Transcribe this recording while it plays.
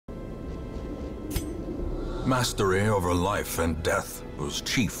Mastery over life and death was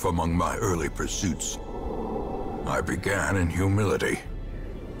chief among my early pursuits. I began in humility,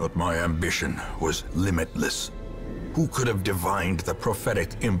 but my ambition was limitless. Who could have divined the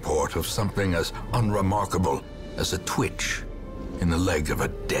prophetic import of something as unremarkable as a twitch in the leg of a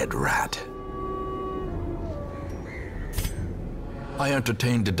dead rat? I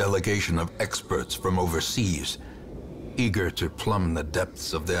entertained a delegation of experts from overseas, eager to plumb the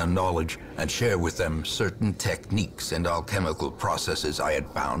depths of their knowledge and share with them certain techniques and alchemical processes I had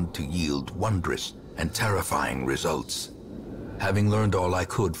found to yield wondrous and terrifying results. Having learned all I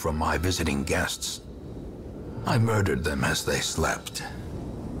could from my visiting guests, I murdered them as they slept.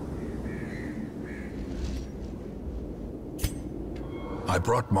 I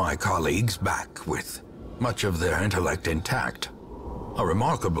brought my colleagues back with much of their intellect intact. A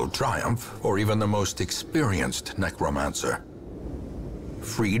remarkable triumph for even the most experienced necromancer.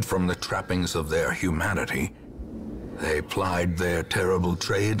 Freed from the trappings of their humanity, they plied their terrible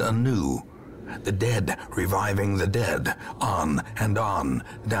trade anew, the dead reviving the dead, on and on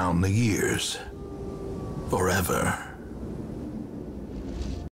down the years. Forever.